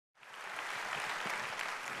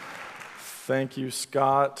Thank you,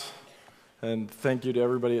 Scott, and thank you to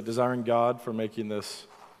everybody at Desiring God for making this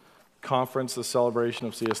conference, the celebration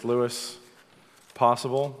of C.S. Lewis,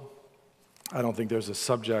 possible. I don't think there's a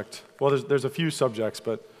subject, well, there's a few subjects,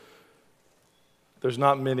 but there's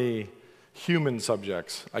not many human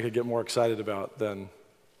subjects I could get more excited about than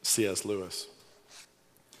C.S. Lewis.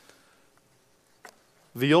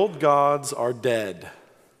 The old gods are dead.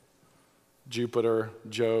 Jupiter,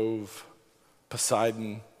 Jove,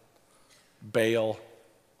 Poseidon, Baal,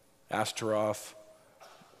 Ashtaroth,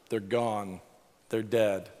 they're gone. They're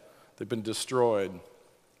dead. They've been destroyed.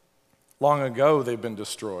 Long ago, they've been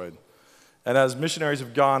destroyed. And as missionaries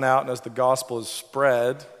have gone out and as the gospel has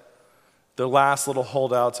spread, the last little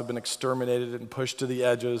holdouts have been exterminated and pushed to the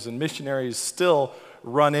edges, and missionaries still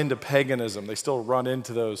run into paganism. They still run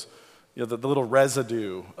into those, the little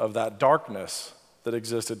residue of that darkness that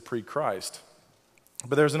existed pre-Christ.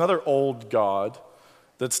 But there's another old god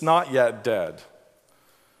that's not yet dead,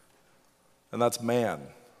 and that's man,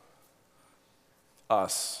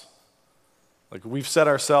 us. Like, we've set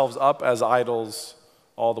ourselves up as idols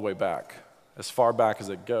all the way back, as far back as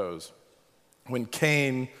it goes. When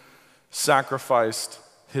Cain sacrificed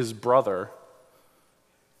his brother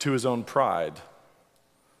to his own pride,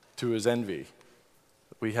 to his envy,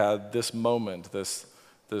 we had this moment, this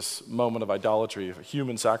moment of idolatry, of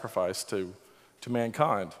human sacrifice to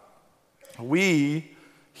mankind. We,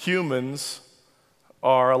 humans,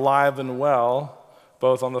 are alive and well,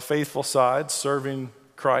 both on the faithful side, serving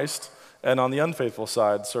Christ, and on the unfaithful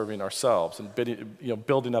side, serving ourselves and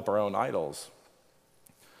building up our own idols.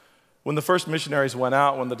 When the first missionaries went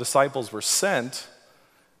out, when the disciples were sent,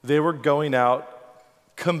 they were going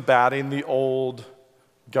out combating the old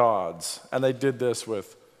gods. And they did this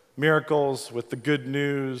with miracles, with the good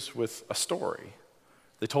news, with a story.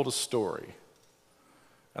 They told a story.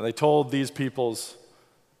 And they told these peoples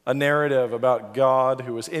a narrative about God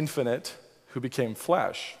who was infinite, who became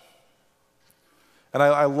flesh. And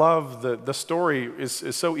I love that the story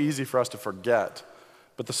is so easy for us to forget,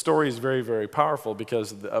 but the story is very, very powerful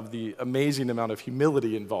because of the amazing amount of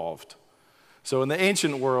humility involved. So in the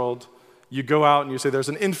ancient world, you go out and you say there's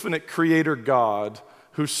an infinite creator God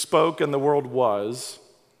who spoke and the world was.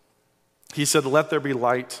 He said, "Let there be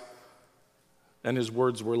light," and his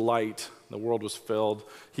words were light. The world was filled.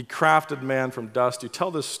 He crafted man from dust. You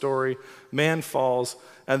tell this story, man falls,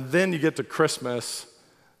 and then you get to Christmas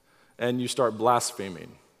and you start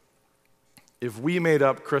blaspheming. If we made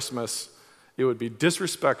up Christmas, it would be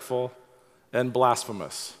disrespectful and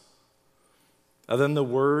blasphemous. And then the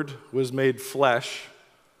Word was made flesh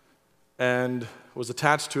and was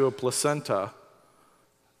attached to a placenta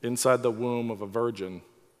inside the womb of a virgin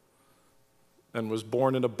and was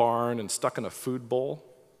born in a barn and stuck in a food bowl.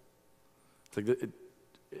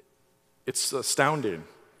 It's astounding.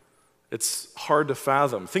 It's hard to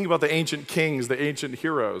fathom. Think about the ancient kings, the ancient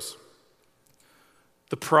heroes.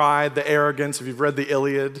 The pride, the arrogance. If you've read the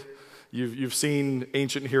Iliad, you've seen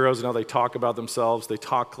ancient heroes and how they talk about themselves. They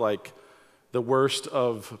talk like the worst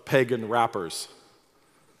of pagan rappers.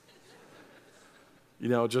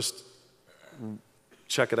 Just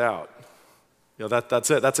check it out.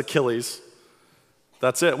 That's it. That's Achilles.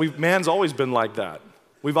 That's it. Man's always been like that.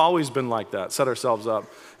 We've always been like that, set ourselves up.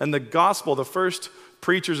 And the gospel, the first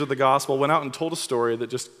preachers of the gospel went out and told a story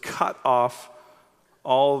that just cut off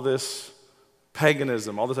all this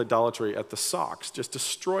paganism, all this idolatry at the socks, just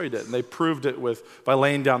destroyed it. And they proved it by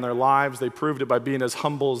laying down their lives. They proved it by being as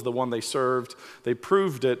humble as the one they served. They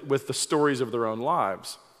proved it with the stories of their own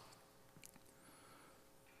lives.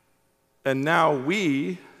 And now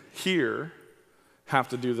we here have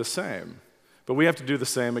to do the same. But we have to do the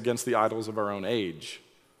same against the idols of our own age.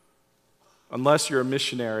 Unless you're a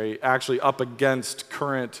missionary actually up against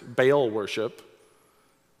current Baal worship,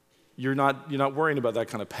 you're not worrying about that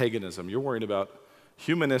kind of paganism. You're worrying about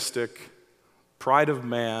humanistic, pride of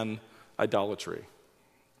man, idolatry.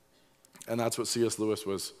 And that's what C.S. Lewis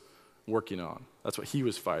was working on. That's what he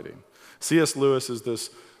was fighting. C.S. Lewis is this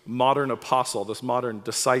modern apostle, this modern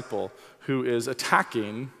disciple who is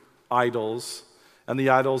attacking idols and the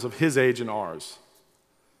idols of his age and ours.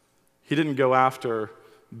 He didn't go after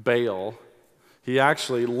Baal. He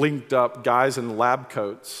actually linked up guys in lab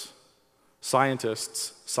coats,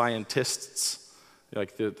 scientists,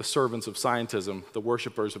 like the servants of scientism, the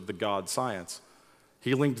worshipers of the god science.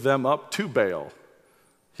 He linked them up to Baal.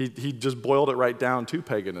 He just boiled it right down to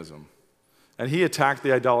paganism. And he attacked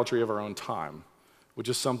the idolatry of our own time, which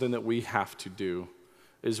is something that we have to do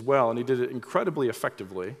as well. And he did it incredibly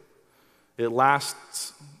effectively. It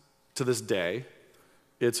lasts to this day.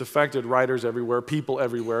 It's affected writers everywhere, people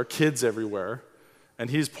everywhere, kids everywhere. And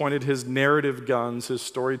he's pointed his narrative guns, his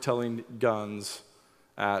storytelling guns,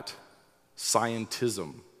 at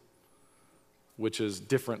scientism, which is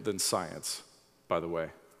different than science, by the way.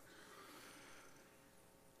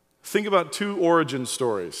 Think about two origin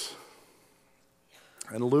stories.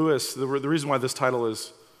 And Lewis, the reason why this title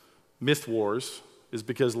is Myth Wars is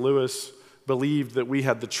because Lewis believed that we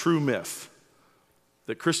had the true myth,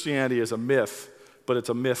 that Christianity is a myth, but it's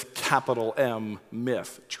a myth, capital M,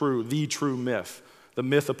 myth, true, the true myth, the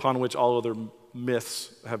myth upon which all other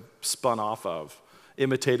myths have spun off of,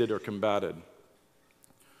 imitated or combated.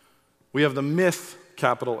 We have the myth,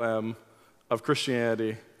 capital M, of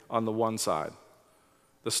Christianity on the one side.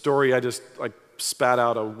 The story I just spat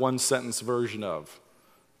out a one-sentence version of.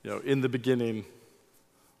 In the beginning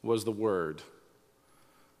was the Word.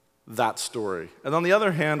 That story. And on the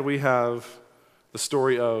other hand, we have the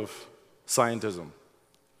story of scientism.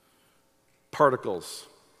 Particles,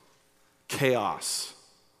 chaos,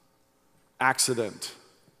 accident,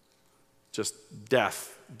 just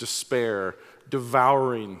death, despair,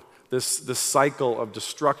 devouring, this cycle of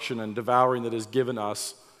destruction and devouring that has given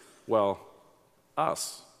us,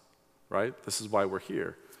 us, right? This is why we're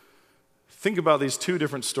here. Think about these two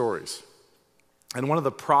different stories. And one of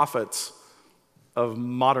the prophets of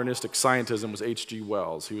modernistic scientism was H.G.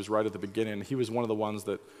 Wells. He was right at the beginning. He was one of the ones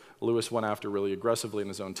that Lewis went after really aggressively in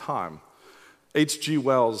his own time. H.G.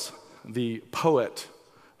 Wells, the poet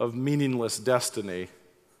of meaningless destiny,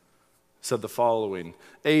 said the following: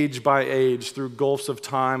 "Age by age, through gulfs of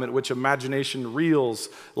time at which imagination reels,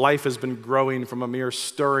 life has been growing from a mere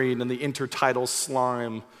stirring in the intertidal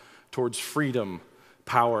slime towards freedom,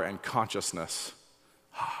 power, and consciousness."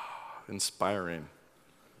 Inspiring.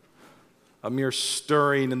 A mere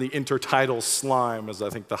stirring in the intertidal slime is, I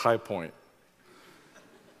think, the high point.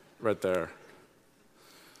 Right there.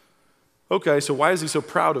 Okay, so why is he so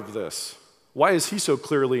proud of this? Why is he so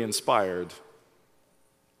clearly inspired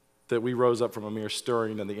that we rose up from a mere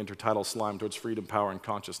stirring in the intertidal slime towards freedom, power, and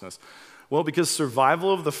consciousness? Well, because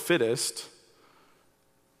survival of the fittest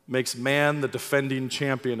makes man the defending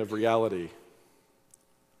champion of reality.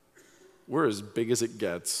 We're as big as it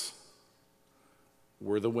gets.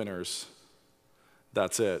 We're the winners.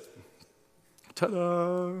 That's it.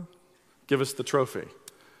 Ta-da! Give us the trophy.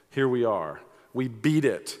 Here we are. We beat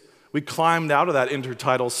it. We climbed out of that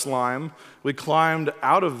intertidal slime. We climbed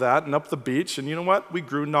out of that and up the beach, and you know what? We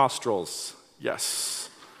grew nostrils. Yes.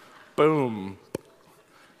 Boom.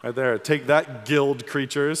 Right there. Take that, guild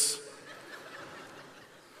creatures.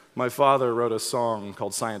 My father wrote a song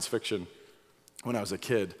called Science Fiction when I was a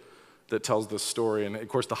kid that tells this story. And of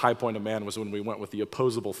course, the high point of man was when we went with the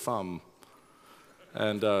opposable thumb.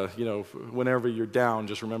 And, whenever you're down,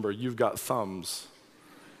 just remember, you've got thumbs.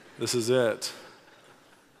 This is it.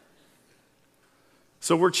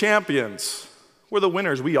 So we're champions. We're the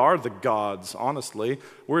winners. We are the gods, honestly.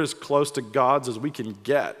 We're as close to gods as we can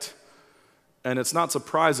get. And it's not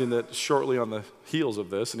surprising that shortly on the heels of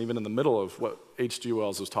this, and even in the middle of what H.G.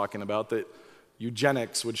 Wells was talking about, that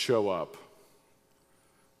eugenics would show up.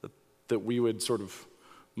 That we would sort of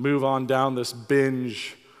move on down this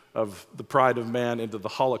binge of the pride of man into the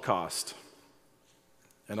Holocaust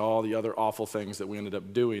and all the other awful things that we ended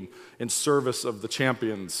up doing in service of the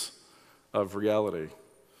champions of reality.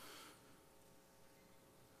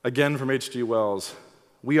 Again from H.G. Wells,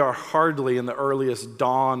 we are hardly in the earliest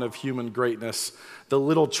dawn of human greatness. The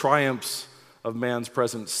little triumphs of man's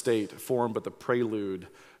present state form but the prelude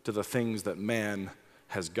to the things that man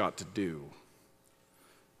has got to do.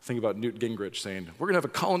 Think about Newt Gingrich saying, "We're going to have a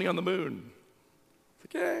colony on the moon."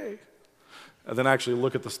 It's like, yay. And then actually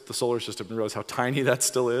look at the solar system and realize how tiny that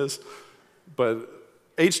still is. But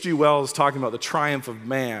H.G. Wells talking about the triumph of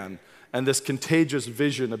man and this contagious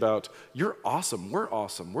vision about, you're awesome,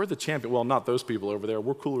 we're the champion. Well, not those people over there,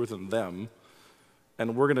 we're cooler than them.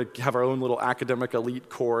 And we're going to have our own little academic elite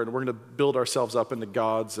core, and we're going to build ourselves up into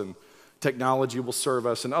gods, and technology will serve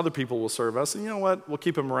us, and other people will serve us. And you know what? We'll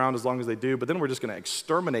keep them around as long as they do, but then we're just going to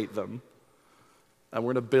exterminate them, and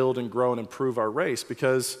we're going to build and grow and improve our race,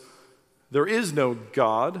 because there is no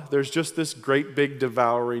God. There's just this great big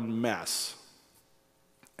devouring mess.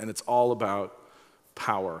 And it's all about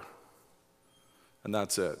power. And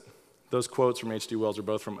that's it. Those quotes from H.G. Wells are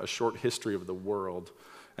both from A Short History of the World.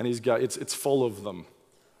 And it's full of them,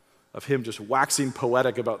 of him just waxing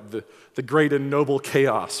poetic about the great and noble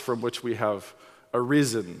chaos from which we have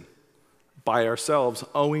arisen by ourselves,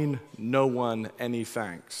 owing no one any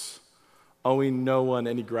thanks, owing no one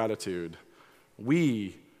any gratitude.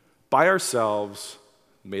 We, by ourselves,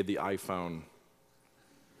 made the iPhone.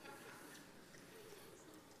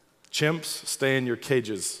 Chimps, stay in your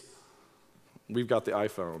cages. We've got the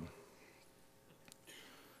iPhone.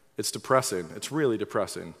 It's depressing. It's really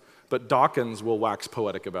depressing. But Dawkins will wax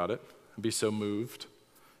poetic about it and be so moved.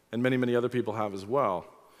 And many, many other people have as well.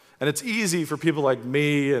 And it's easy for people like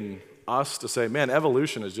me and us to say, man,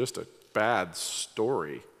 evolution is just a bad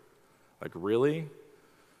story. Like, really?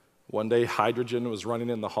 One day hydrogen was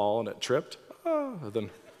running in the hall and it tripped. And then,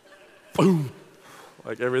 boom.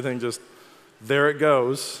 Like everything just, there it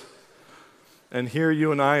goes. And here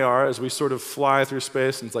you and I are as we sort of fly through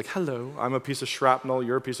space and it's like, hello, I'm a piece of shrapnel,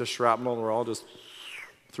 you're a piece of shrapnel, and we're all just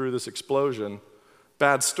through this explosion.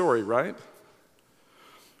 Bad story, right?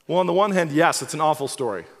 Well, on the one hand, yes, it's an awful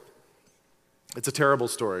story. It's a terrible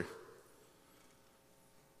story.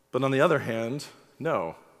 But on the other hand,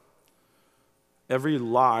 no. Every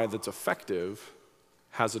lie that's effective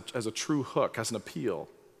has a true hook, has an appeal.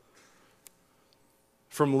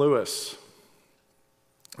 From Lewis,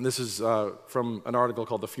 and this is from an article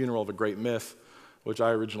called The Funeral of a Great Myth, which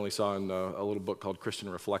I originally saw in a little book called Christian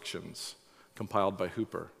Reflections, compiled by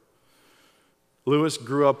Hooper. Lewis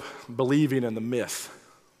grew up believing in the myth,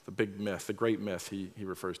 the big myth, the great myth he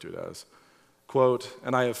refers to it as. Quote,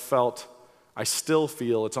 and I still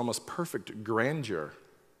feel its almost perfect grandeur.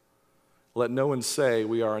 Let no one say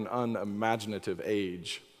we are an unimaginative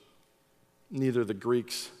age. Neither the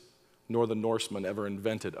Greeks nor the Norsemen ever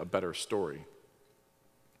invented a better story.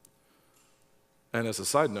 And as a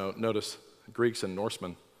side note, notice Greeks and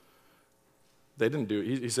Norsemen,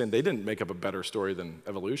 he's saying they didn't make up a better story than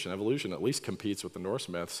evolution. Evolution at least competes with the Norse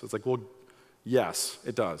myths. It's like, well, yes,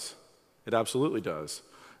 it does. It absolutely does.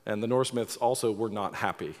 And the Norse myths also were not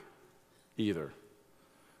happy either.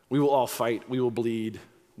 We will all fight, we will bleed,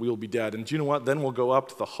 we will be dead. And do you know what? Then we'll go up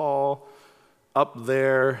to the hall, up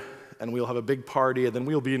there, and we'll have a big party, and then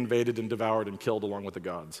we'll be invaded and devoured and killed along with the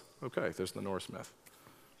gods. Okay, there's the Norse myth.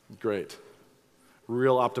 Great.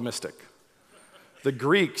 Real optimistic. The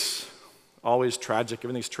Greeks, always tragic,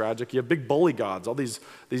 everything's tragic. You have big bully gods, all these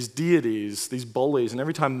deities, these bullies, and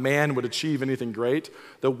every time man would achieve anything great,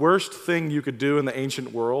 the worst thing you could do in the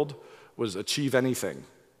ancient world was achieve anything.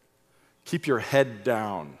 Keep your head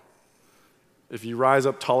down. If you rise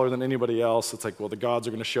up taller than anybody else, it's like, well, the gods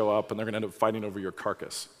are going to show up and they're going to end up fighting over your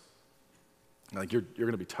carcass. Like, you're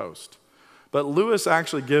going to be toast. But Lewis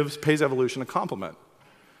actually pays evolution a compliment.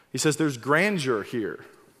 He says there's grandeur here.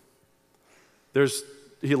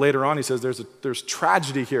 Later on he says there's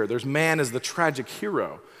tragedy here. There's man as the tragic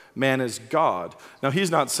hero. Man is God. Now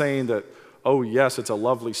he's not saying that, oh yes, it's a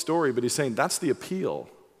lovely story, but he's saying that's the appeal.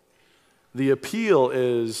 The appeal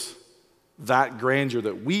is that grandeur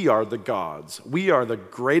that we are the gods. We are the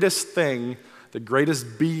greatest thing, the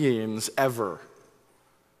greatest beings ever.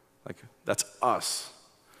 Like, that's us.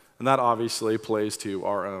 And that obviously plays to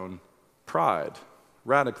our own pride,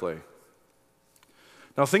 radically.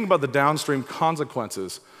 Now think about the downstream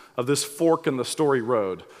consequences of this fork in the story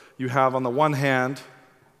road. You have on the one hand,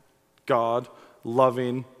 God,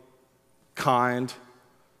 loving, kind,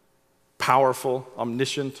 powerful,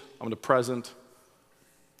 omniscient, omnipresent,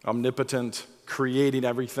 omnipotent, creating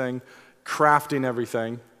everything, crafting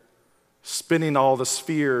everything, spinning all the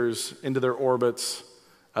spheres into their orbits,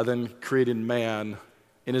 and then creating man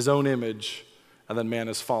in his own image, and then man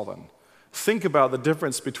has fallen. Think about the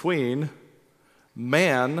difference between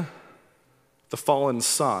man, the fallen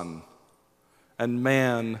son, and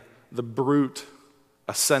man, the brute,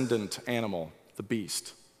 ascendant animal, the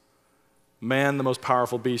beast. Man, the most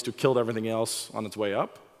powerful beast who killed everything else on its way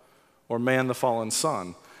up, or man, the fallen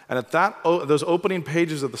son. And at those opening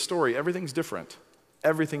pages of the story, everything's different.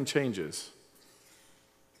 Everything changes.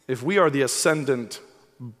 If we are the ascendant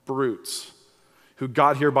brutes who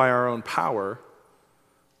got here by our own power,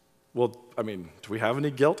 well, I mean, do we have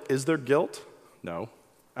any guilt? Is there guilt? No,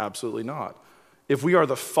 absolutely not. If we are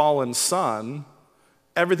the fallen son,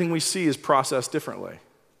 everything we see is processed differently.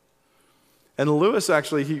 And Lewis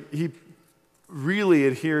actually, he really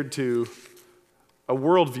adhered to a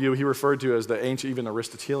worldview he referred to as the ancient, even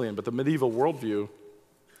Aristotelian, but the medieval worldview.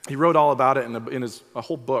 He wrote all about it in a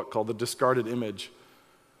whole book called The Discarded Image.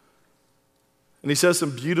 And he says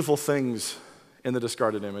some beautiful things in The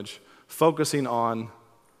Discarded Image, focusing on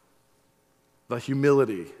the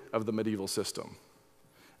humility of the medieval system.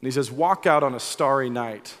 And he says, walk out on a starry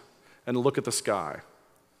night and look at the sky.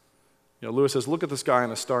 You know, Lewis says, look at the sky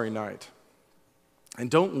on a starry night. And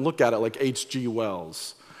don't look at it like H.G.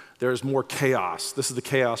 Wells. There's more chaos. This is the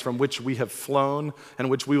chaos from which we have flown and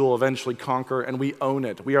which we will eventually conquer, and we own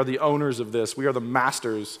it. We are the owners of this. We are the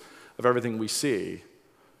masters of everything we see,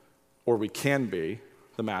 or we can be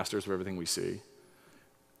the masters of everything we see.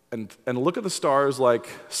 And look at the stars like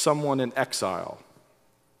someone in exile.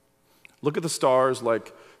 Look at the stars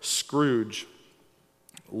like Scrooge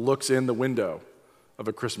looks in the window of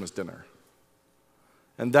a Christmas dinner.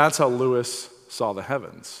 And that's how Lewis saw the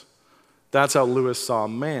heavens. That's how Lewis saw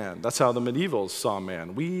man. That's how the medievals saw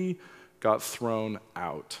man. We got thrown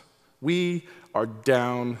out. We are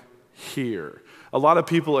down here. A lot of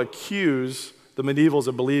people accuse the medievals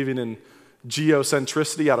of believing in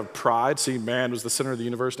geocentricity out of pride, seeing man was the center of the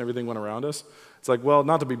universe and everything went around us. It's like, well,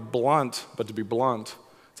 not to be blunt, but to be blunt.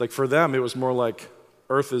 It's like for them, it was more like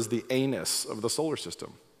Earth is the anus of the solar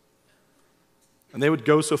system. And they would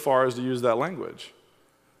go so far as to use that language.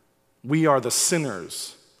 We are the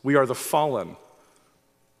sinners. We are the fallen.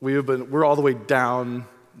 We're all the way down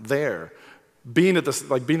there. Being at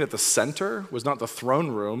the center was not the throne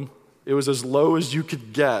room. It was as low as you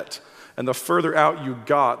could get. And the further out you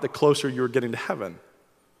got, the closer you were getting to heaven.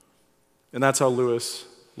 And that's how Lewis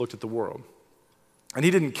looked at the world. And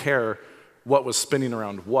he didn't care what was spinning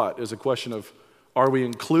around what. It was a question of, are we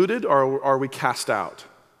included or are we cast out?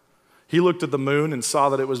 He looked at the moon and saw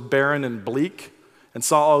that it was barren and bleak, and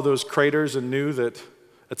saw all those craters and knew that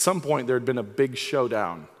at some point there had been a big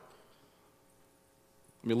showdown.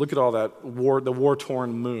 I mean, look at all that the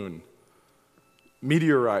war-torn moon.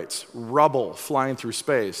 Meteorites, rubble flying through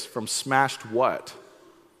space from smashed what?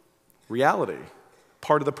 Reality.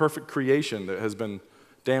 Part of the perfect creation that has been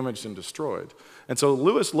damaged and destroyed. And so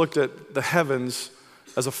Lewis looked at the heavens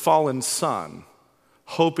as a fallen sun,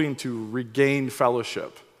 hoping to regain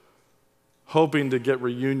fellowship, hoping to get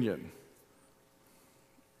reunion.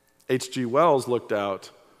 H.G. Wells looked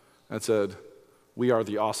out and said, we are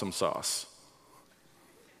the awesome sauce.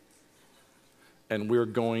 And we're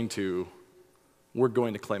going to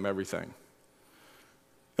claim everything.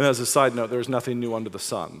 And as a side note, there's nothing new under the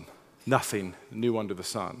sun. Nothing new under the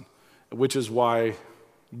sun. Which is why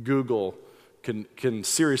Google can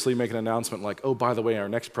seriously make an announcement like, oh, by the way, our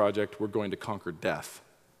next project, we're going to conquer death.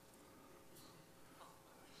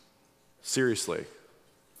 Seriously.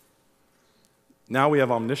 Now we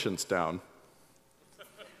have omniscience down.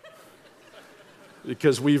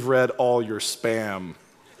 Because we've read all your spam.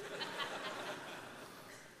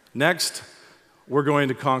 Next, we're going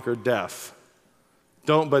to conquer death.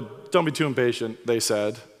 Don't be too impatient, they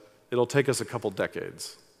said. It'll take us a couple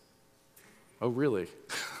decades. Oh, really?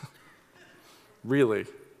 Really?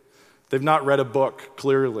 They've not read a book,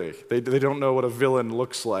 clearly. They don't know what a villain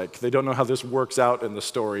looks like. They don't know how this works out in the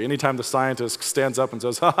story. Anytime the scientist stands up and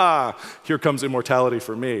says, ha-ha, here comes immortality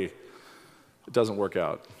for me, it doesn't work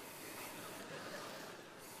out.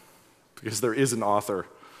 Because there is an author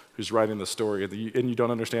who's writing the story, and you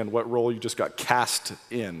don't understand what role you just got cast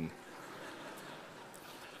in.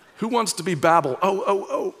 Who wants to be Babel?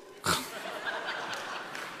 Oh.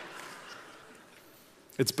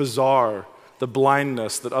 It's bizarre, the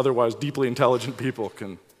blindness that otherwise deeply intelligent people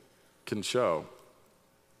can show.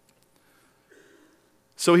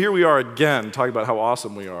 So here we are again, talking about how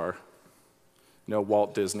awesome we are. You know,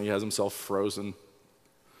 Walt Disney has himself frozen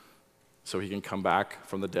so he can come back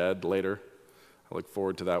from the dead later. I look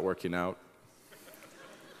forward to that working out.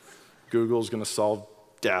 Google's going to solve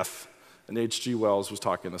death, and H.G. Wells was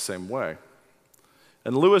talking the same way.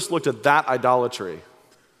 And Lewis looked at that idolatry,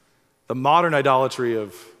 the modern idolatry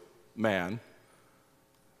of man,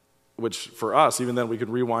 which for us, even then, we could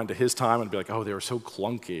rewind to his time and be like, oh, they were so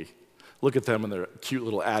clunky. Look at them and their cute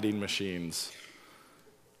little adding machines.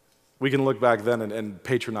 We can look back then and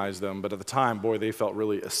patronize them, but at the time, boy, they felt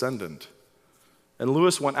really ascendant. And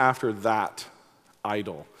Lewis went after that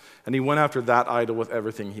idol. And he went after that idol with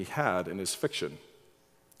everything he had in his fiction.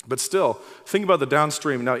 But still, think about the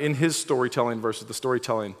downstream. Now, in his storytelling versus the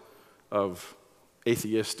storytelling of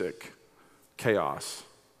atheistic chaos,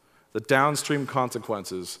 the downstream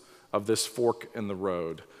consequences of this fork in the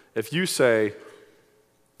road. If you say,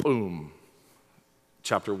 boom,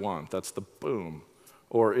 chapter 1, that's the boom,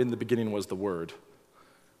 or in the beginning was the word.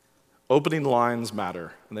 Opening lines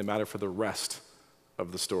matter, and they matter for the rest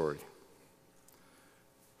of the story.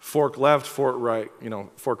 Fork left, fork right,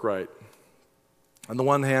 fork right. On the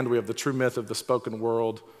one hand, we have the true myth of the spoken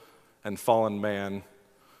world and fallen man.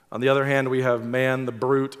 On the other hand, we have man, the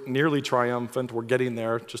brute, nearly triumphant. We're getting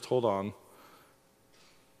there, just hold on.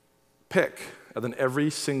 Pick, and then every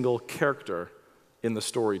single character in the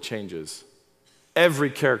story changes. Every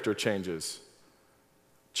character changes.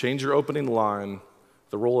 Change your opening line.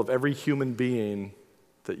 The role of every human being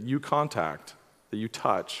that you contact, that you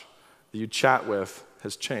touch, that you chat with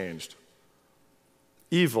has changed.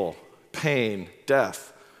 Evil, pain,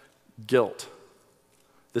 death, guilt,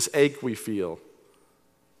 this ache we feel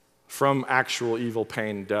from actual evil,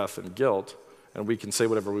 pain, death, and guilt, and we can say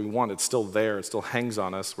whatever we want. It's still there. It still hangs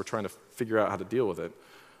on us. We're trying to figure out how to deal with it.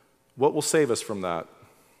 What will save us from that?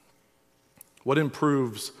 What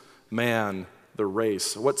improves man the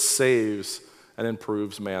race? What saves and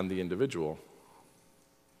improves man, the individual?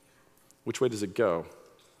 Which way does it go?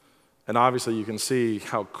 And obviously you can see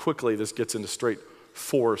how quickly this gets into straight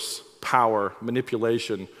force, power,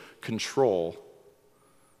 manipulation, control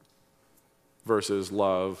versus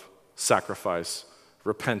love, sacrifice,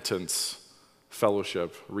 repentance,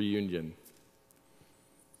 fellowship, reunion.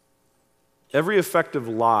 Every effective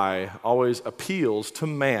lie always appeals to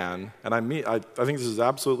man, and I think this is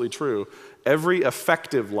absolutely true. Every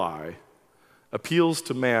effective lie appeals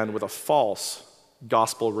to man with a false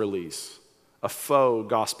gospel release, a faux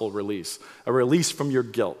gospel release, a release from your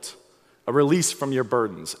guilt, a release from your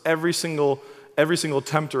burdens. Every single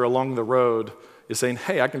tempter along the road is saying,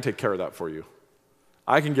 hey, I can take care of that for you.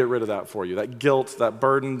 I can get rid of that for you. That guilt, that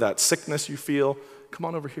burden, that sickness you feel, come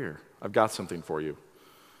on over here. I've got something for you.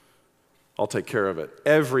 I'll take care of it.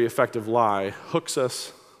 Every effective lie hooks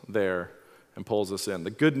us there and pulls us in. The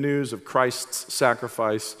good news of Christ's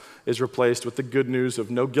sacrifice is replaced with the good news of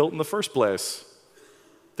no guilt in the first place.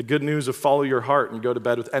 The good news of follow your heart and go to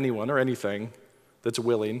bed with anyone or anything that's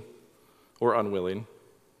willing or unwilling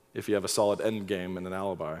if you have a solid end game and an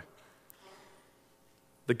alibi.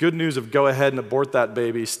 The good news of go ahead and abort that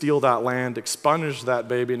baby, steal that land, expunge that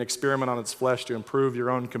baby, and experiment on its flesh to improve your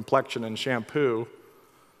own complexion and shampoo.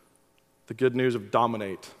 The good news of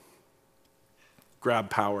dominate, grab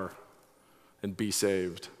power, and be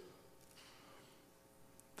saved.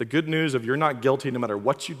 The good news of you're not guilty no matter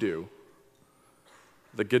what you do.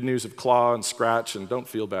 The good news of claw and scratch and don't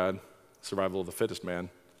feel bad, survival of the fittest, man.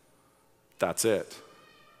 That's it.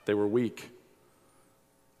 They were weak.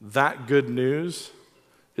 That good news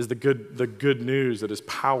is the good news that has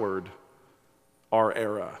powered our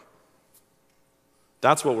era.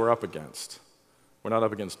 That's what we're up against. We're not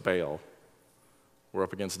up against Baal. We're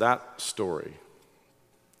up against that story.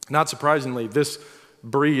 Not surprisingly, this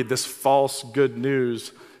breed, this false good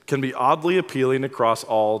news, can be oddly appealing across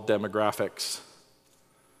all demographics.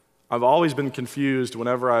 I've always been confused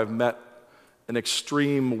whenever I've met an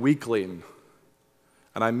extreme weakling,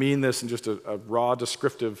 and I mean this in just a raw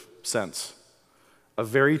descriptive sense. A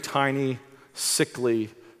very tiny, sickly,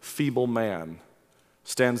 feeble man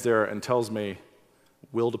stands there and tells me,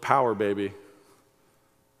 will to power, baby.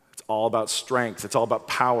 It's all about strength. It's all about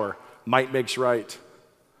power. Might makes right.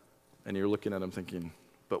 And you're looking at him thinking,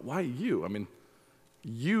 but why you? I mean,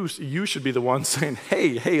 you should be the one saying,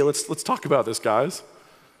 hey, let's talk about this, guys.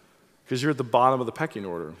 Because you're at the bottom of the pecking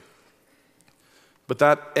order. But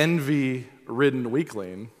that envy-ridden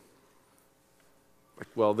weakling,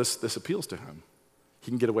 this appeals to him. He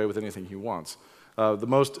can get away with anything he wants. The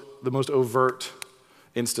most overt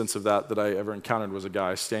instance of that I ever encountered was a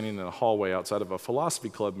guy standing in a hallway outside of a philosophy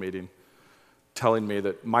club meeting telling me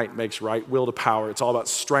that might makes right, will to power, it's all about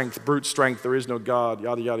strength, brute strength, there is no God,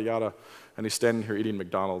 yada, yada, yada. And he's standing here eating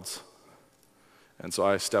McDonald's. And so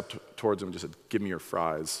I stepped towards him and just said, give me your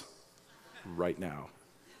fries right now.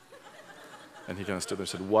 And he kind of stood there and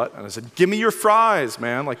said, what? And I said, give me your fries,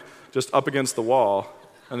 man, like just up against the wall.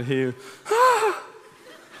 And he,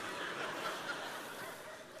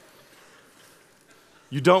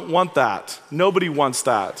 You don't want that. Nobody wants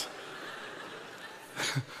that.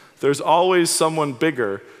 There's always someone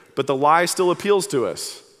bigger, but the lie still appeals to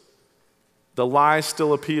us. The lie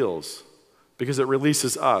still appeals because it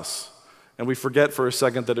releases us. And we forget for a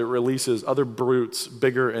second that it releases other brutes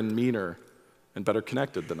bigger and meaner and better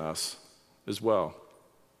connected than us as well.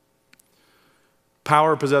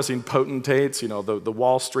 Power-possessing potentates, the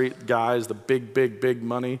Wall Street guys, the big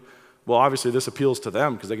money. Well, obviously this appeals to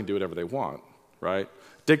them because they can do whatever they want, right?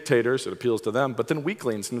 Dictators, it appeals to them, but then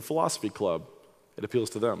weaklings in the philosophy club, it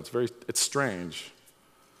appeals to them. It's strange.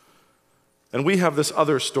 And we have this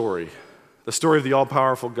other story, the story of the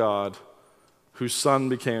all-powerful God whose Son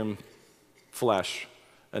became flesh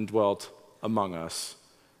and dwelt among us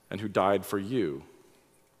and who died for you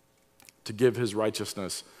to give his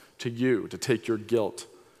righteousness to you, to take your guilt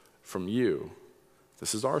from you.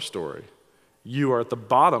 This is our story. You are at the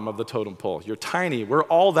bottom of the totem pole. You're tiny. We're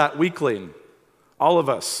all that weakling. All of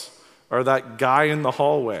us are that guy in the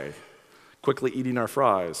hallway quickly eating our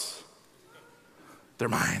fries. They're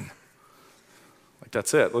mine. Like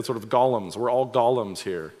that's it. That's sort of golems. We're all golems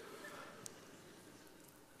here.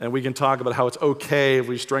 And we can talk about how it's okay if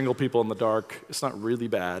we strangle people in the dark. It's not really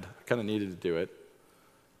bad. I kind of needed to do it.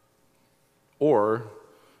 Or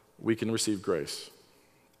we can receive grace.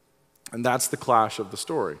 And that's the clash of the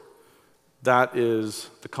story. That is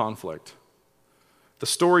the conflict. The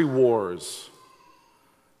story wars.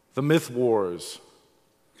 The myth wars.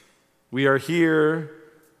 We are here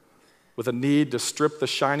with a need to strip the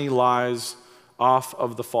shiny lies off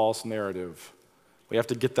of the false narrative. We have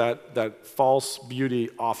to get that false beauty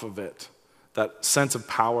off of it, that sense of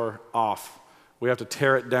power off. We have to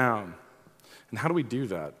tear it down. And how do we do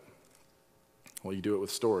that? Well, you do it with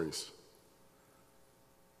stories.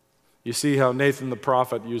 You see how Nathan the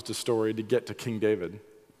prophet used a story to get to King David,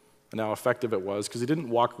 and how effective it was, because he didn't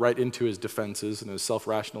walk right into his defenses and his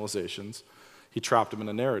self-rationalizations. He trapped him in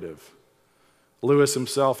a narrative. Lewis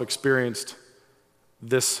himself experienced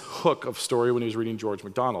this hook of story when he was reading George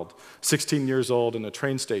MacDonald. 16 years old in a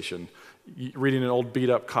train station, reading an old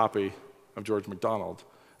beat-up copy of George MacDonald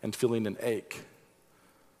and feeling an ache.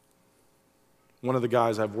 One of the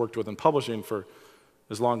guys I've worked with in publishing for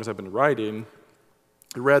as long as I've been writing,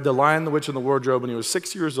 he read The Lion, the Witch, and the Wardrobe when he was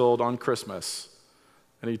 6 years old on Christmas.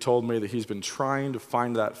 And he told me that he's been trying to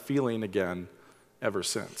find that feeling again ever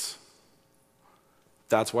since.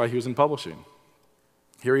 That's why he was in publishing.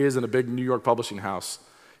 Here he is in a big New York publishing house.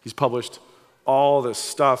 He's published all this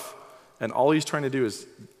stuff, and all he's trying to do is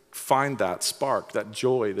find that spark, that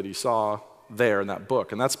joy that he saw there in that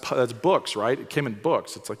book. And that's books, right? It came in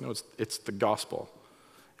books. It's like, no, it's the gospel.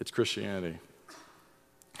 It's Christianity.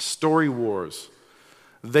 Story wars.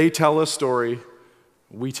 They tell a story,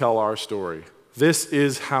 we tell our story. This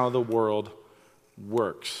is how the world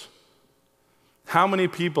works. How many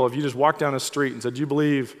people, if you just walked down a street and said,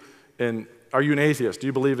 are you an atheist? Do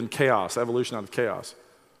you believe in chaos, evolution out of chaos?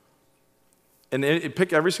 And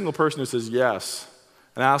pick every single person who says yes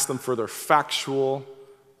and ask them for their factual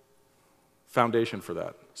foundation for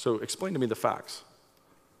that. So explain to me the facts.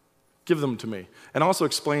 Give them to me. And also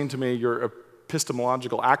explain to me your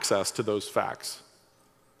epistemological access to those facts.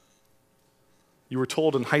 You were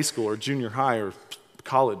told in high school or junior high or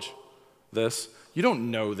college this. You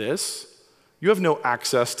don't know this. You have no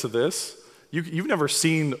access to this. You've never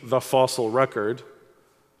seen the fossil record.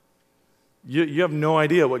 You have no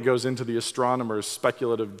idea what goes into the astronomers'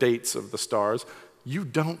 speculative dates of the stars. You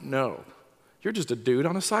don't know. You're just a dude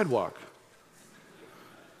on a sidewalk.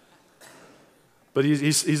 But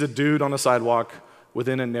he's a dude on a sidewalk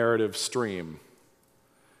within a narrative stream.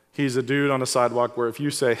 He's a dude on a sidewalk where if you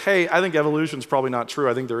say, hey, I think evolution's probably not true,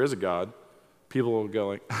 I think there is a God, people will go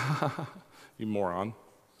like, you moron.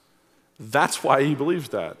 That's why he believes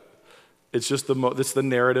that. It's just it's the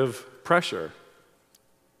narrative pressure.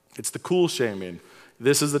 It's the cool shaming.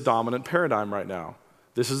 This is the dominant paradigm right now.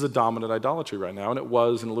 This is the dominant idolatry right now, and it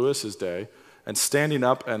was in Lewis's day. And standing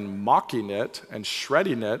up and mocking it and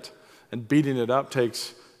shredding it and beating it up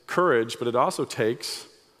takes courage, but it also takes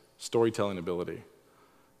storytelling ability.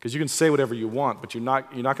 Because you can say whatever you want, but you're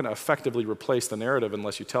not going to effectively replace the narrative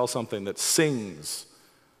unless you tell something that sings.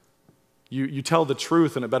 You tell the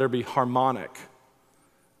truth, and it better be harmonic,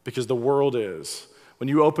 because the world is. When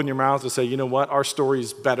you open your mouth to say, you know what, our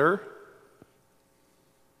story's better,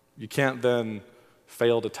 you can't then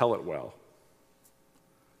fail to tell it well.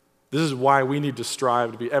 This is why we need to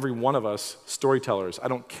strive to be, every one of us, storytellers. I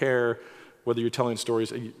don't care whether you're telling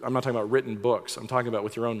stories. I'm not talking about written books. I'm talking about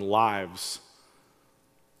with your own lives.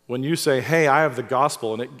 When you say, hey, I have the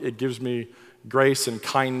gospel, and it gives me grace and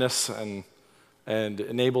kindness and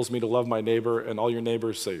enables me to love my neighbor, and all your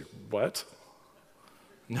neighbors say, what?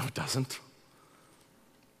 No, it doesn't.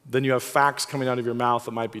 Then you have facts coming out of your mouth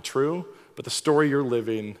that might be true, but the story you're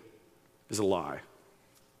living is a lie.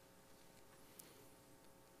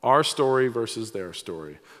 Our story versus their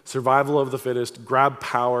story. Survival of the fittest, grab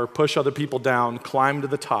power, push other people down, climb to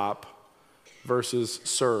the top, versus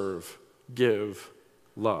serve, give,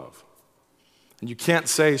 love. And you can't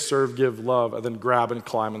say serve, give, love, and then grab and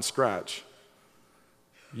climb and scratch.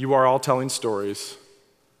 You are all telling stories,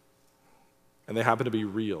 and they happen to be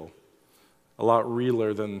real. A lot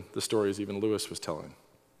realer than the stories even Lewis was telling.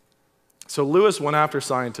 So Lewis went after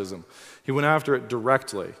scientism. He went after it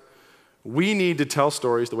directly. We need to tell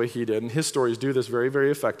stories the way he did, and his stories do this very,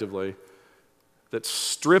 very effectively, that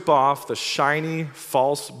strip off the shiny,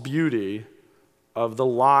 false beauty of the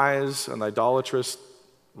lies and idolatrous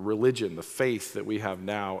religion, the faith that we have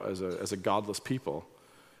now as a godless people.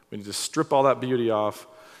 We need to strip all that beauty off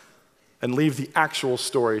and leave the actual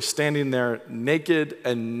story standing there naked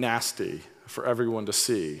and nasty for everyone to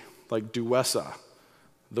see, like Duessa,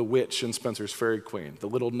 the witch in Spencer's Fairy Queen, the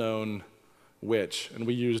little-known witch, and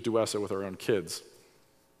we use Duessa with our own kids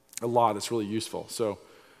a lot. It's really useful. So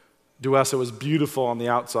Duessa was beautiful on the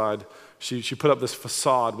outside. She put up this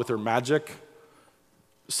facade with her magic,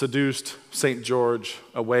 seduced St. George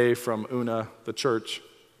away from Una, the church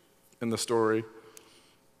in the story.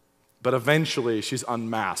 But eventually she's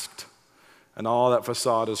unmasked, and all that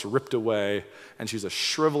facade is ripped away, and she's a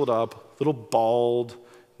shriveled up, little bald,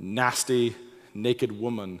 nasty, naked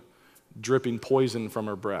woman dripping poison from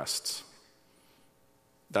her breasts.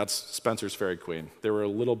 That's Spencer's Fairy Queen. They were a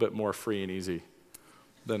little bit more free and easy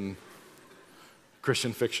than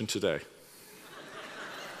Christian fiction today.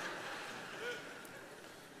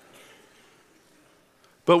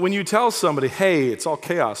 But when you tell somebody, hey, it's all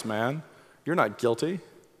chaos, man, you're not guilty,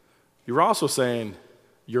 you're also saying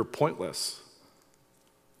you're pointless.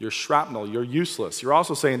 You're shrapnel, you're useless. You're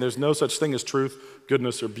also saying there's no such thing as truth,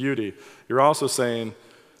 goodness, or beauty. You're also saying,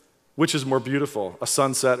 which is more beautiful, a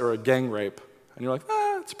sunset or a gang rape? And you're like,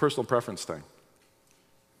 it's a personal preference thing.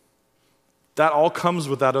 That all comes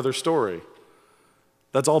with that other story.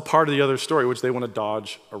 That's all part of the other story, which they want to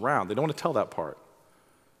dodge around. They don't want to tell that part.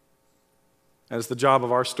 And it's the job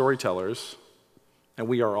of our storytellers, and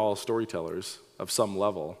we are all storytellers of some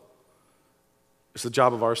level. It's the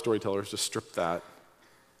job of our storytellers to strip that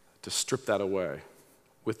away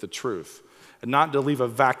with the truth. And not to leave a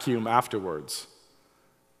vacuum afterwards,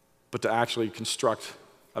 but to actually construct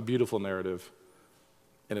a beautiful narrative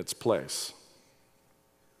in its place.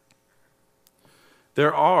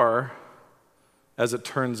 There are, as it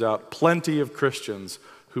turns out, plenty of Christians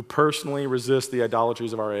who personally resist the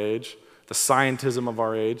idolatries of our age, the scientism of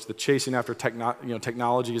our age, the chasing after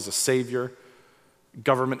technology as a savior,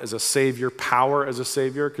 government as a savior, power as a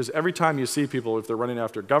savior. Because every time you see people, if they're running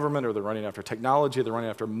after government or they're running after technology, they're running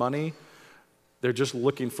after money, they're just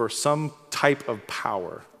looking for some type of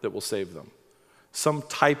power that will save them, some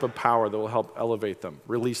type of power that will help elevate them,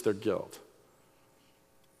 release their guilt.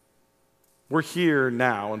 We're here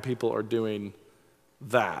now and people are doing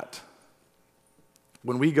that.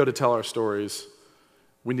 When we go to tell our stories,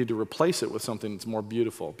 we need to replace it with something that's more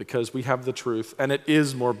beautiful because we have the truth and it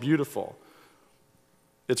is more beautiful.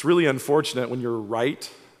 It's really unfortunate when you're right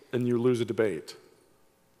and you lose a debate.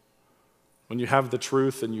 When you have the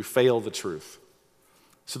truth and you fail the truth.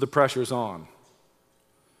 So the pressure's on.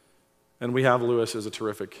 And we have Lewis as a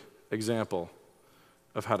terrific example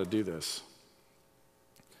of how to do this.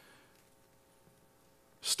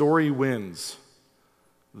 Story wins.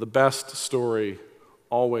 The best story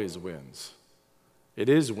always wins. It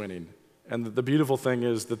is winning. And the beautiful thing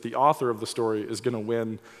is that the author of the story is going to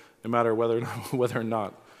win no matter whether or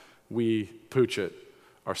not we pooch it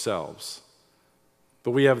ourselves.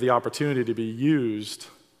 But we have the opportunity to be used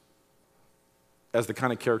as the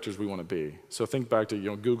kind of characters we want to be. So think back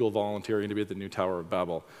to Google volunteering to be at the new Tower of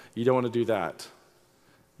Babel. You don't want to do that.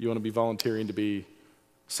 You want to be volunteering to be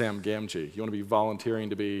Sam Gamgee. You want to be volunteering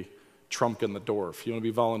to be Trumpkin the Dwarf. You want to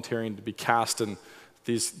be volunteering to be cast in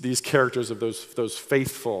these characters of those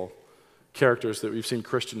faithful characters that we've seen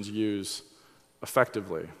Christians use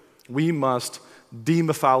effectively. We must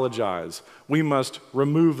demythologize. We must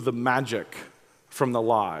remove the magic from the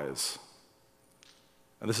lies.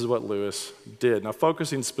 And this is what Lewis did. Now,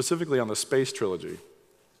 focusing specifically on the space trilogy.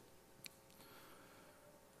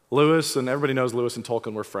 Lewis, and everybody knows Lewis and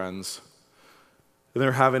Tolkien were friends. And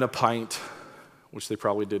they're having a pint, which they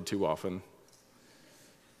probably did too often.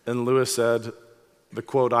 And Lewis said, the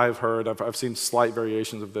quote I've heard, I've seen slight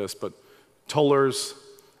variations of this, but Tollers,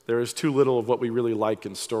 there is too little of what we really like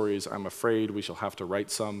in stories. I'm afraid we shall have to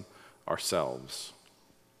write some ourselves.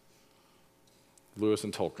 Lewis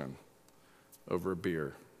and Tolkien over a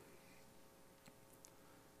beer.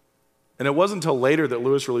 And it wasn't until later that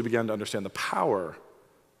Lewis really began to understand the power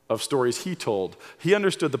of stories he told. He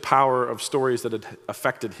understood the power of stories that had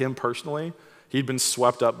affected him personally. He'd been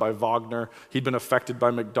swept up by Wagner. He'd been affected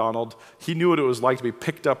by MacDonald. He knew what it was like to be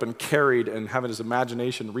picked up and carried and having his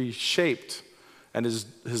imagination reshaped and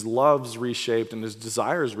his loves reshaped and his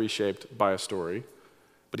desires reshaped by a story.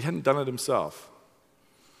 But he hadn't done it himself.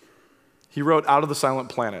 He wrote Out of the Silent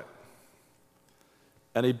Planet.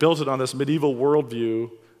 And he built it on this medieval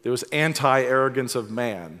worldview that was anti-arrogance of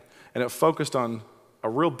man. And it focused on a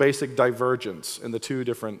real basic divergence in the two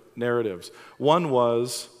different narratives. One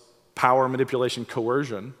was power, manipulation,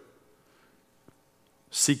 coercion.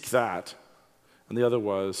 Seek that. And the other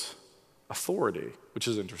was authority, which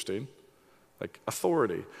is interesting. Like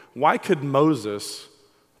authority. Why could Moses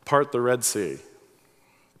part the Red Sea?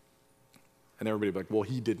 And everybody would be like, well,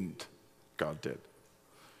 he didn't. God did.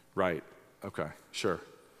 Right. Okay, sure.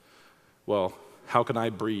 Well, how can I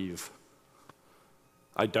breathe?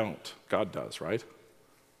 I don't. God does, right?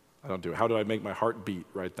 I don't do it. How do I make my heart beat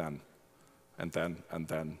right then? And then, and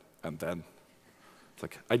then, and then. It's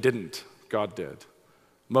like, I didn't. God did.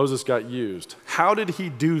 Moses got used. How did he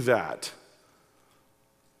do that?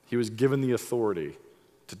 He was given the authority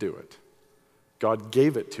to do it. God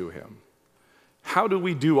gave it to him. How do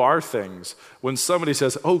we do our things when somebody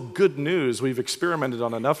says, oh, good news, we've experimented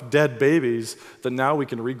on enough dead babies that now we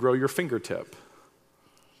can regrow your fingertip?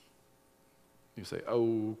 You say,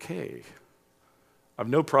 okay. I have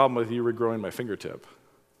no problem with you regrowing my fingertip,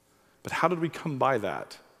 But how did we come by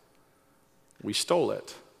that? We stole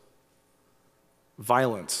it.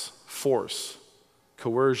 Violence, force,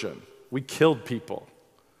 coercion. We killed people.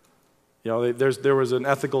 There was an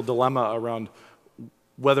ethical dilemma around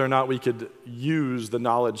whether or not we could use the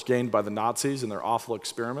knowledge gained by the Nazis in their awful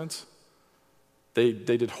experiments. They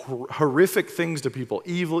did horrific things to people,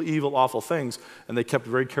 evil, evil, awful things, and they kept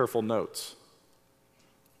very careful notes.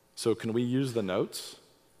 So can we use the notes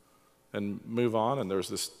and move on? And there's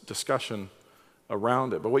this discussion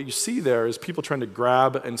around it. But what you see there is people trying to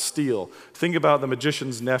grab and steal. Think about the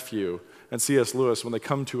magician's nephew and C.S. Lewis when they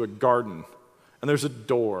come to a garden, and there's a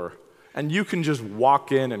door, and you can just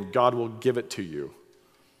walk in and God will give it to you.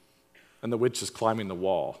 And the witch is climbing the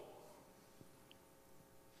wall.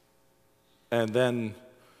 And then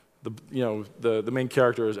the main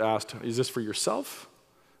character is asked, is this for yourself?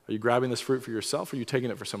 Are you grabbing this fruit for yourself, or are you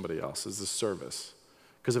taking it for somebody else? Is this service?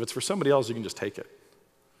 Because if it's for somebody else, you can just take it.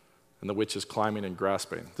 And the witch is climbing and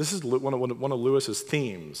grasping. This is one of Lewis's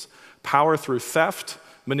themes. Power through theft,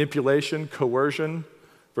 manipulation, coercion,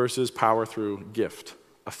 versus power through gift,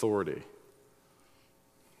 authority.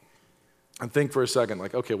 And think for a second,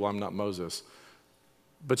 like, okay, well, I'm not Moses,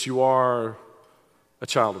 but you are a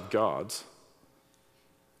child of God's.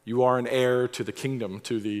 You are an heir to the kingdom,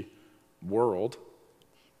 to the world.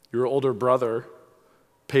 Your older brother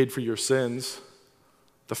paid for your sins.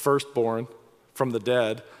 The firstborn from the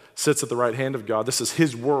dead sits at the right hand of God. This is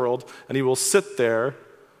his world, and he will sit there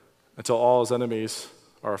until all his enemies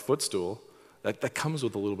are a footstool. That comes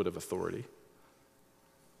with a little bit of authority.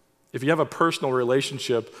 If you have a personal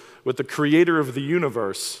relationship with the creator of the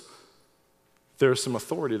universe, there's some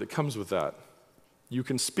authority that comes with that. You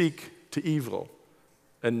can speak to evil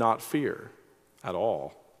and not fear at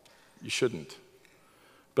all. You shouldn't.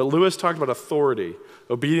 But Lewis talked about authority,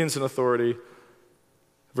 obedience and authority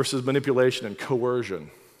versus manipulation and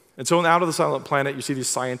coercion. And so in Out of the Silent Planet, you see these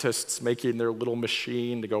scientists making their little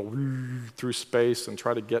machine to go through space and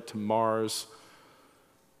try to get to Mars.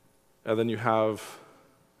 And then you have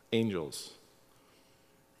angels.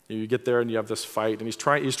 You get there and you have this fight, and he's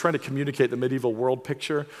trying to communicate the medieval world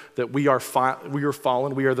picture that we are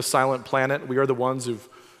fallen, we are the silent planet, we are the ones who've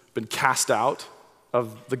been cast out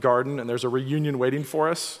of the garden, and there's a reunion waiting for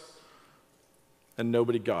us, and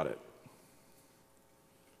nobody got it.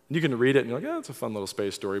 And you can read it and you're like, it's a fun little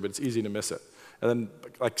space story, but it's easy to miss it. And then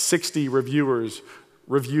like 60 reviewers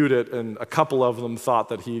reviewed it, and a couple of them thought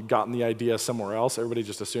that he'd gotten the idea somewhere else. Everybody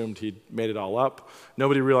just assumed he'd made it all up.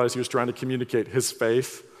 Nobody realized he was trying to communicate his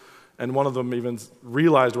faith. And one of them even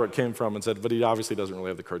realized where it came from and said, but he obviously doesn't really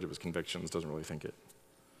have the courage of his convictions, doesn't really think it.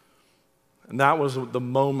 And that was the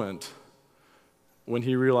moment when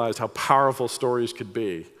he realized how powerful stories could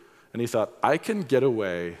be. And he thought, I can get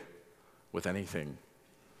away with anything.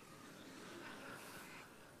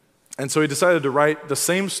 And so he decided to write the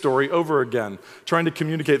same story over again, trying to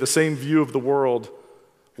communicate the same view of the world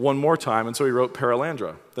one more time. And so he wrote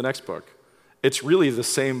Paralandra, the next book. It's really the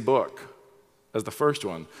same book as the first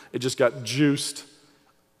one. It just got juiced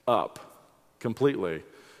up completely.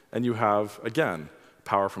 And you have, again,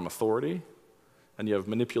 power from authority, and you have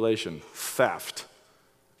manipulation, theft,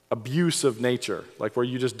 abuse of nature, like where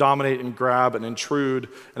you just dominate and grab and intrude,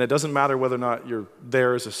 and it doesn't matter whether or not you're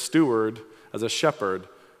there as a steward, as a shepherd,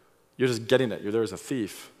 you're just getting it. You're there as a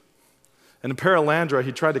thief. And in Paralandra,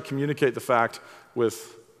 he tried to communicate the fact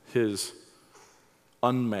with his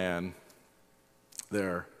unman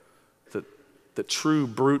there that true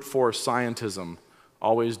brute force scientism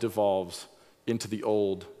always devolves into the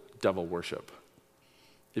old devil worship.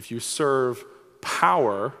 If you serve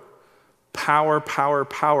power,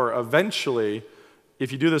 eventually,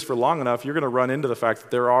 if you do this for long enough, you're going to run into the fact that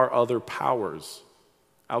there are other powers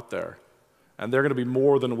out there. And they're going to be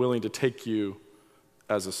more than willing to take you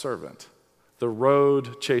as a servant. The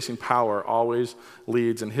road chasing power always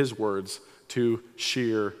leads, in his words, to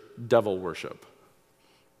sheer devil worship.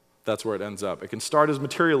 That's where it ends up. It can start as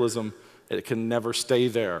materialism. It can never stay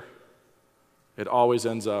there. It always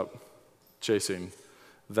ends up chasing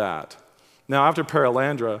that. Now, after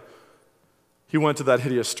Paralandra, he went to That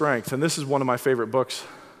Hideous Strength. And this is one of my favorite books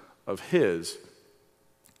of his.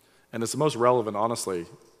 And it's the most relevant, honestly,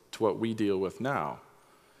 to what we deal with now,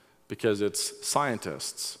 because it's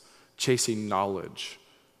scientists chasing knowledge,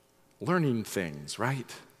 learning things,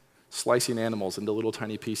 right? Slicing animals into little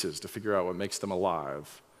tiny pieces to figure out what makes them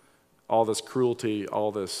alive. All this cruelty,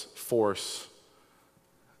 all this force,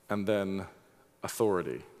 and then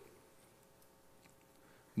authority.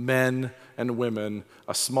 Men and women,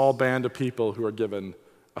 a small band of people who are given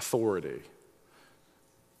authority.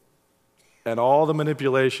 And all the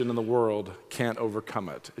manipulation in the world can't overcome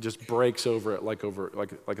it. It just breaks over it like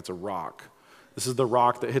it's a rock. This is the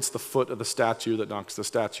rock that hits the foot of the statue that knocks the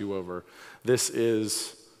statue over. This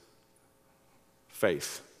is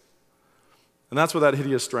faith. And that's what that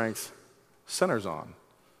hideous strength centers on.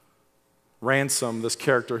 Ransom, this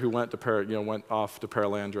character who went off to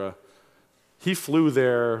Paralandra, he flew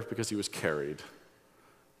there because he was carried.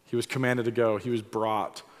 He was commanded to go. He was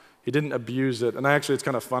brought. He didn't abuse it. And actually, it's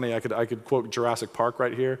kind of funny. I could quote Jurassic Park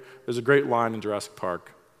right here. There's a great line in Jurassic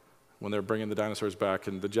Park when they're bringing the dinosaurs back,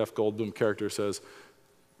 and the Jeff Goldblum character says,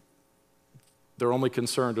 they're only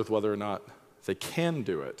concerned with whether or not they can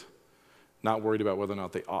do it, not worried about whether or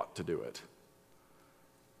not they ought to do it.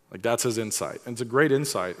 Like, that's his insight. And it's a great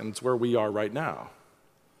insight, and it's where we are right now.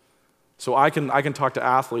 So I can talk to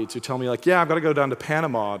athletes who tell me, like, yeah, I've got to go down to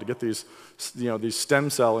Panama to get these stem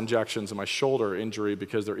cell injections in my shoulder injury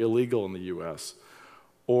because they're illegal in the US.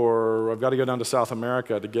 Or I've got to go down to South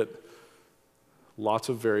America to get lots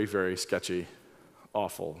of very, very sketchy,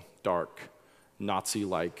 awful, dark,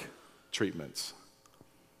 Nazi-like treatments.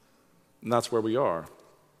 And that's where we are.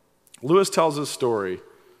 Lewis tells his story,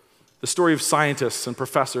 the story of scientists and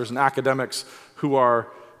professors and academics who are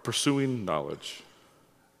pursuing knowledge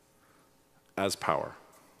as power.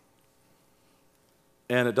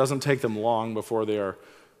 And it doesn't take them long before they are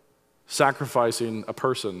sacrificing a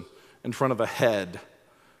person in front of a head,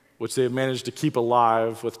 which they have managed to keep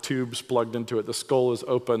alive with tubes plugged into it. The skull is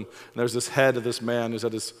open, and there's this head of this man whose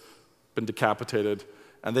head has been decapitated.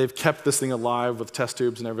 And they've kept this thing alive with test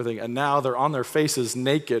tubes and everything, and now they're on their faces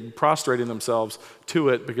naked, prostrating themselves to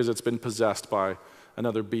it because it's been possessed by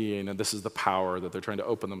another being, and this is the power that they're trying to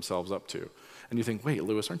open themselves up to. And you think, wait,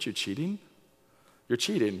 Lewis, aren't you cheating? You're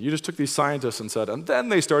cheating. You just took these scientists and said, and then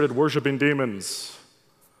they started worshiping demons.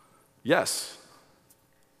 Yes,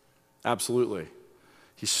 absolutely.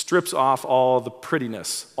 He strips off all the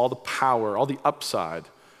prettiness, all the power, all the upside,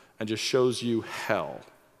 and just shows you hell.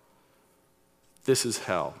 This is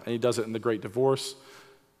hell. And he does it in the Great Divorce.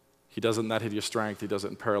 He does it in That Hideous Strength. He does it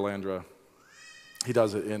in Paralandra. He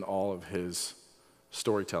does it in all of his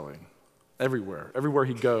storytelling. Everywhere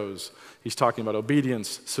he goes, he's talking about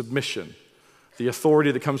obedience, submission, the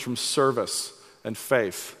authority that comes from service and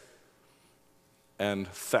faith, and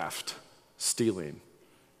theft, stealing,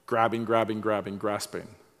 grabbing, grasping.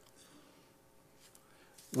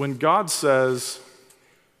 When God says,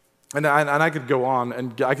 and I could go on,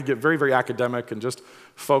 and I could get very, very academic and just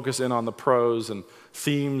focus in on the prose and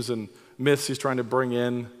themes and myths he's trying to bring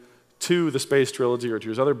in to the Space Trilogy or to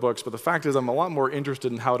his other books, but the fact is I'm a lot more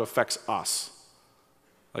interested in how it affects us.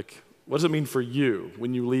 Like, what does it mean for you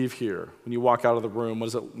when you leave here, when you walk out of the room?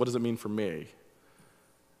 What does it mean for me?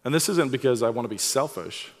 And this isn't because I want to be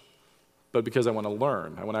selfish, but because I want to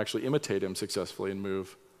learn. I want to actually imitate him successfully and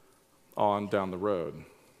move on down the road.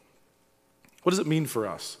 What does it mean for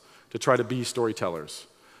us to try to be storytellers?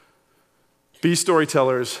 Be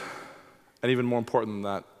storytellers, and even more important than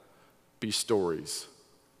that, be stories.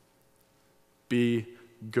 Be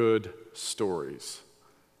good stories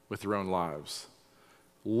with your own lives.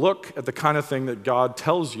 Look at the kind of thing that God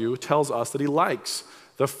tells us that he likes.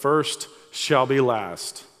 The first shall be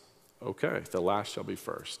last. Okay, the last shall be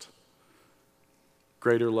first.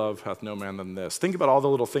 Greater love hath no man than this. Think about all the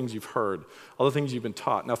little things you've heard, all the things you've been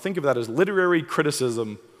taught. Now think of that as literary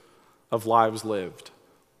criticism of lives lived.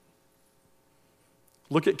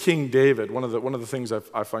 Look at King David. One of the things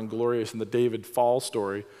I find glorious in the David fall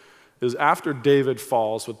story is after David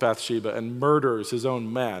falls with Bathsheba and murders his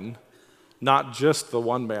own men, not just the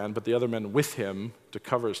one man, but the other men with him to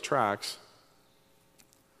cover his tracks,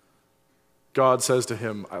 God says to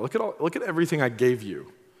him, look at everything I gave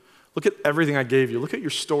you. Look at everything I gave you. Look at your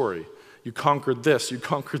story. You conquered this. You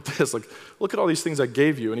conquered this. Like, look at all these things I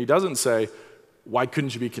gave you. And he doesn't say, why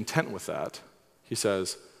couldn't you be content with that? He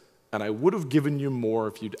says, and I would have given you more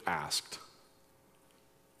if you'd asked.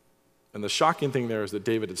 And the shocking thing there is that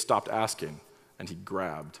David had stopped asking, and he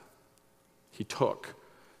grabbed. He took.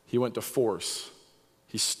 He went to force.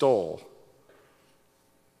 He stole.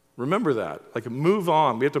 Remember that. Like, move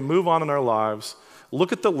on. We have to move on in our lives.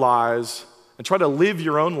 Look at the lies and try to live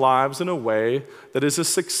your own lives in a way that is a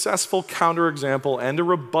successful counterexample and a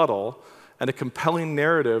rebuttal and a compelling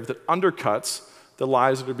narrative that undercuts the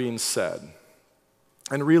lies that are being said.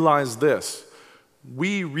 And realize this,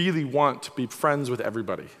 we really want to be friends with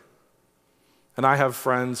everybody. And I have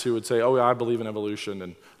friends who would say, oh, yeah, I believe in evolution,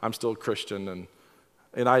 and I'm still a Christian,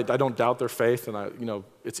 and I don't doubt their faith, and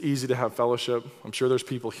it's easy to have fellowship. I'm sure there's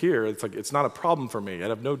people here, it's not a problem for me. I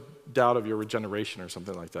have no doubt of your regeneration or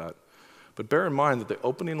something like that. But bear in mind that the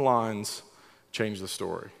opening lines change the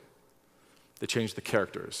story. They change the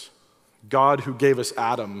characters. God who gave us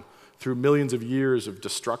Adam through millions of years of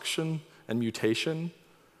destruction and mutation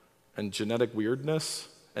and genetic weirdness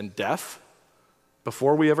and death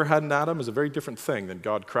before we ever had an Adam is a very different thing than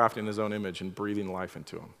God crafting his own image and breathing life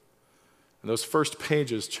into him. And those first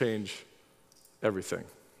pages change everything.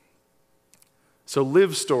 So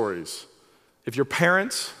live stories. If you're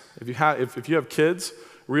parents, if you have kids,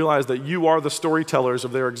 realize that you are the storytellers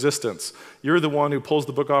of their existence. You're the one who pulls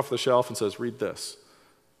the book off the shelf and says, read this.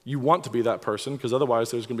 You want to be that person because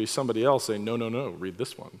otherwise there's going to be somebody else saying, no, no, no, read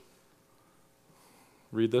this one.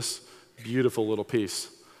 Read this beautiful little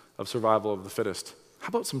piece of survival of the fittest. How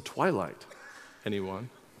about some Twilight? Anyone?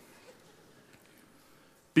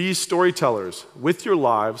 Be storytellers with your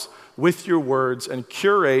lives, with your words, and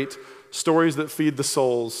curate stories that feed the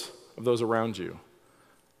souls of those around you.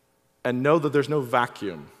 And know that there's no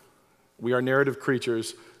vacuum. We are narrative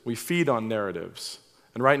creatures. We feed on narratives.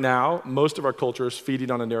 And right now, most of our culture is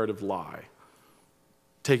feeding on a narrative lie,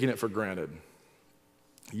 taking it for granted.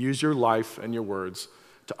 Use your life and your words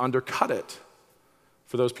to undercut it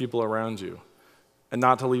for those people around you, and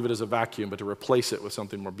not to leave it as a vacuum, but to replace it with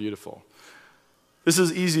something more beautiful. This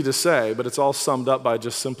is easy to say, but it's all summed up by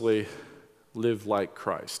just simply live like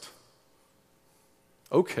Christ.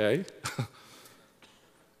 Okay.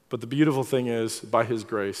 But the beautiful thing is, by his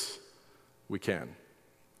grace, we can.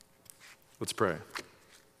 Let's pray.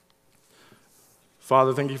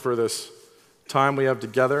 Father, thank you for this time we have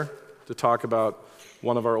together to talk about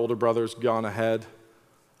one of our older brothers gone ahead.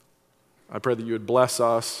 I pray that you would bless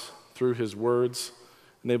us through his words,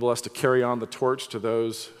 enable us to carry on the torch to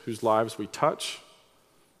those whose lives we touch,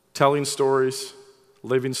 telling stories,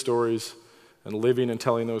 living stories, and living and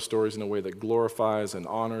telling those stories in a way that glorifies and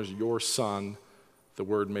honors your Son, the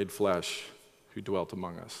Word made flesh, who dwelt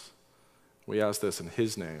among us. We ask this in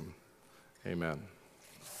his name. Amen.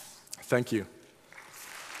 Thank you.